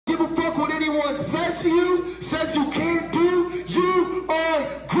anyone says to you, says you can't do, you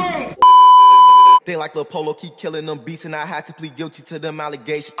are great. They like Lil Polo keep killing them beats, and I had to plead guilty to them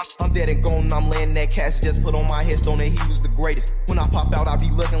allegations. I'm dead and gone, I'm laying that cash just put on my headstone that he was the greatest. When I pop out, I be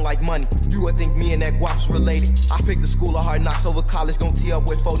looking like money. You would think me and that guap's related. I picked the school of hard knocks over college, gon' tee up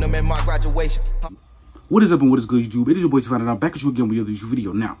with them at my graduation. What is up and what is good, YouTube? It is your boy Tiffany, and I'm back at you again with another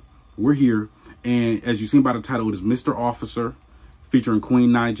video. Now, we're here, and as you've seen by the title, it is Mr. Officer, featuring Queen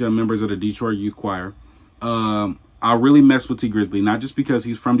Naija, members of the Detroit Youth Choir. I really mess with T Grizzley, not just because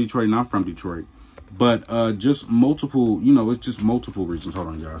he's from Detroit and I'm from Detroit, but just multiple, it's just multiple reasons. Hold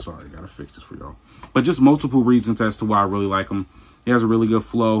on, y'all. Sorry, I gotta fix this for y'all. But just multiple reasons as to why I really like him. He has a really good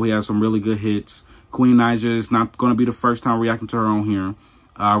flow. He has some really good hits. Queen Naija is not going to be the first time reacting to her on here.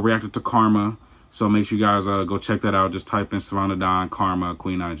 Reacted to Karma. So make sure you guys go check that out. Just type in Savannah Don, Karma,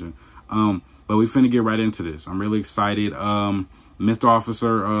 Queen Naija. But we finna get right into this. I'm really excited. Mr.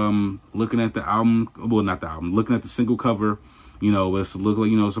 Officer, looking at the album, well, not the album, looking at the single cover, it's look like,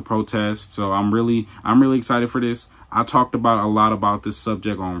 it's a protest. So I'm really excited for this. I talked about a lot about this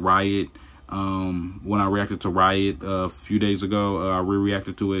subject on Riot. When I reacted to Riot a few days ago, I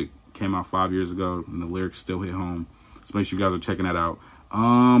re-reacted to it, came out 5 years ago, and the lyrics still hit home. So make sure you guys are checking that out.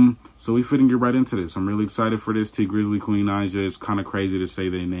 So we finna get right into this. I'm really excited for this. T Grizzley, Queen Naija. It's kind of crazy to say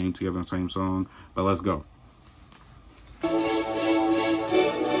their name together in the same song, but let's go.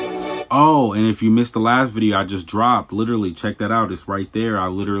 Oh, and if you missed the last video I just dropped, literally check that out. It's right there. I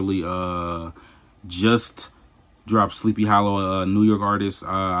literally just dropped Sleepy Hollow, a New York artist.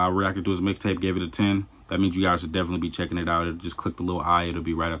 I reacted to his mixtape, gave it a 10. That means you guys should definitely be checking it out. Just click the little eye. It'll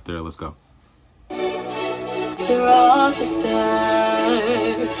be right up there. Let's go. Mr. Officer,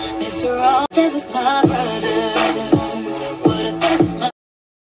 Mr. Officer, that was my brother. What if that was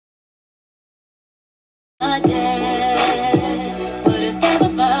my dad? What if that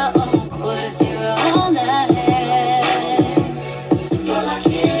was my own? What if they were all I had? You're like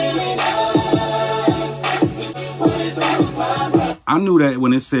killing us. What if that was my brother? I knew that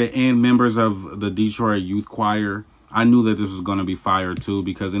when it said and members of the Detroit Youth Choir, I knew that this was going to be fire too,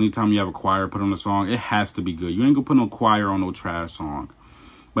 because anytime you have a choir put on a song, it has to be good. You ain't going to put no choir on no trash song.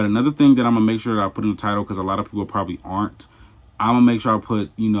 But another thing that I'm going to make sure that I put in the title, because a lot of people probably aren't, I'm going to make sure I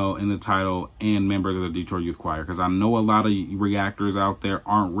put, in the title and members of the Detroit Youth Choir, because I know a lot of reactors out there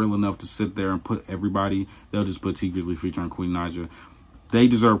aren't real enough to sit there and put everybody. They'll just put T Grizzley featuring Queen Naija. They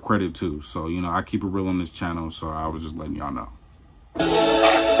deserve credit too. So, I keep it real on this channel, so I was just letting y'all know.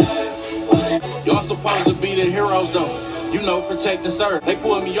 Y'all supposed to be the heroes though, protect and serve. They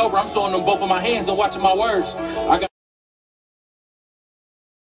pulling me over, I'm showing them both of my hands and watching my words. I got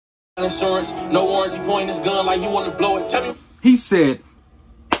insurance, no warranty, pointing this gun like he want to blow it. Tell me. He said,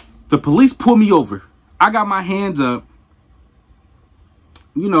 the police pulled me over. I got my hands up.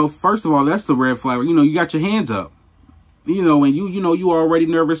 First of all, that's the red flag. You got your hands up. And you already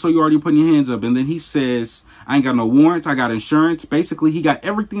nervous, so you already putting your hands up. And then he says, I ain't got no warrants, I got insurance. Basically, he got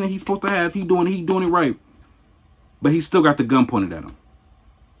everything that he's supposed to have. He doing it right. But he still got the gun pointed at him.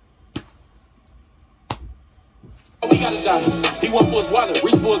 We got a doctor. He went for his wallet,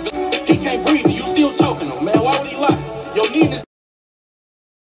 reached for his gun. He can't breathe and you still choking him, man. Why would he lie? Your knee in his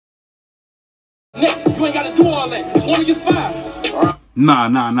neck. You ain't got to do all that. It's 1 against 5. All right.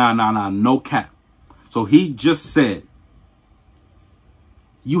 Nah. No cap. So he just said,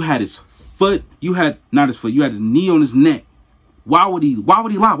 you had his foot, you had his knee on his neck. Why would he lie?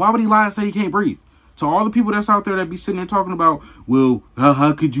 Why would he lie and say he can't breathe? To all the people that's out there that be sitting there talking about, well,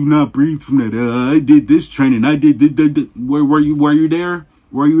 how could you not breathe from that? I did this training. I did this. Were you there?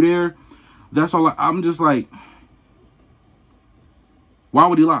 Were you there? That's all. I'm just like, why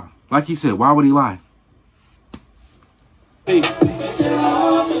would he lie? Like he said, why would he lie? Hey. Mr.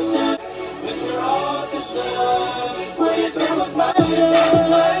 Officer, Mr. Officer, what if that was my brother?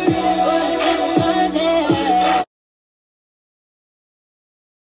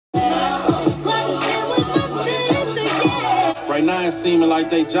 Right now, it's seeming like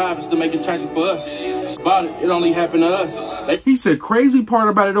their job is to make it tragic for us. About it only happened to us. He said, crazy part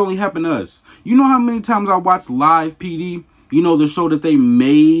about it only happened to us. You know how many times I watched Live PD? The show that they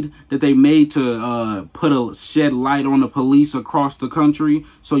made to shed light on the police across the country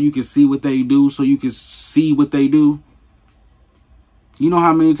so you can see what they do, so you can see what they do. You know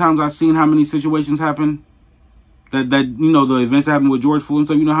how many times I've seen how many situations happen? The events that happened with George Floyd.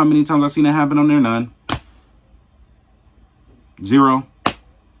 So you know how many times I've seen it happen on there? None. 0.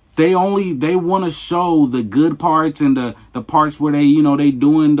 They want to show the good parts and the parts where they, they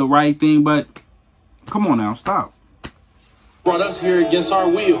doing the right thing. But come on now, stop. Brought us here against our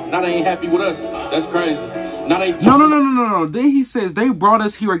will. Now they ain't happy with us. That's crazy. Now they No. Then he says they brought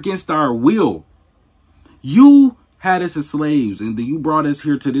us here against our will. You had us as slaves, and then you brought us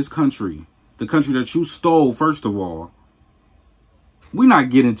here to this country, the country that you stole, first of all. We not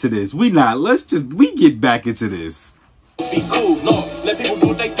getting to this. We get back into this. be cool, no. Let people do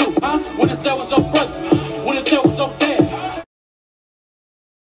what they do, huh? What if that was your brother? What if that was your dad?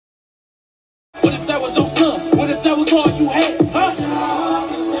 What if that was your son? What if that was all you had,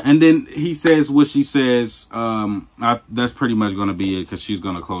 huh? And then he says what she says. That's pretty much going to be it, because she's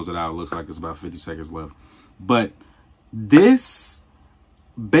going to close it out. It looks like it's about 50 seconds left. But this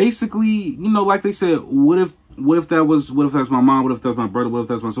basically, you know, like they said, what if that's my mom? What if that's my brother? What if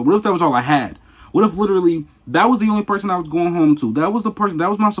that's my son? What if that was all I had? What if literally that was the only person I was going home to? That was the person, that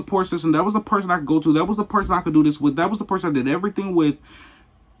was my support system. That was the person I could go to. That was the person I could do this with. That was the person I did everything with.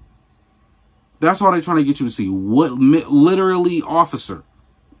 That's all they're trying to get you to see. What, literally, officer,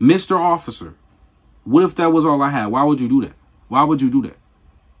 Mr. Officer. What if that was all I had? Why would you do that? Why would you do that?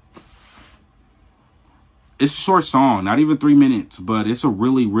 It's a short song, not even 3 minutes, but it's a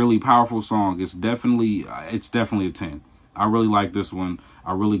really, really powerful song. It's definitely a 10. I really like this one.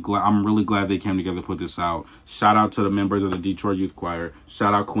 I'm really glad they came together to put this out. Shout out to the members of the Detroit Youth Choir.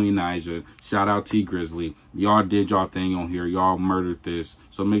 Shout out Queen Naija. Shout out T Grizzley. Y'all did y'all thing on here. Y'all murdered this.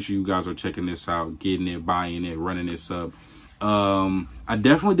 So make sure you guys are checking this out, getting it, buying it, running this up. I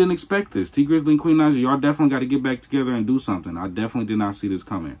definitely didn't expect this. T Grizzley and Queen Naija, y'all definitely got to get back together and do something. I definitely did not see this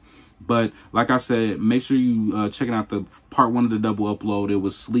coming. But like I said, make sure you checking out the part 1 of the double upload. It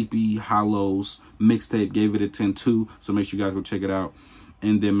was Sleepy Hollow's mixtape. Gave it a 10 too. So make sure you guys go check it out.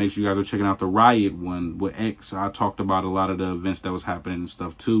 And then make sure you guys are checking out the Riot one with X. I talked about a lot of the events that was happening and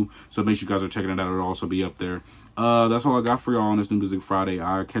stuff too. So make sure you guys are checking it out. It'll also be up there. That's all I got for y'all on this New Music Friday.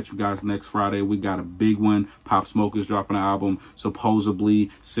 I'll catch you guys next Friday. We got a big one. Pop Smoke is dropping an album.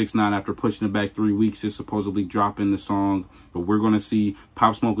 Supposedly 6ix9ine, after pushing it back 3 weeks, is supposedly dropping the song. But we're going to see.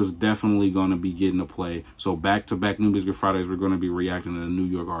 Pop Smoke is definitely going to be getting a play. So back-to-back New Music Fridays, we're going to be reacting to the New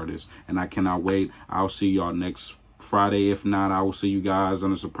York artists. And I cannot wait. I'll see y'all next Friday. If not, I will see you guys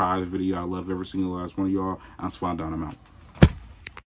on a surprise video. I love every single last one of y'all. I'm Swan Don. I'm out.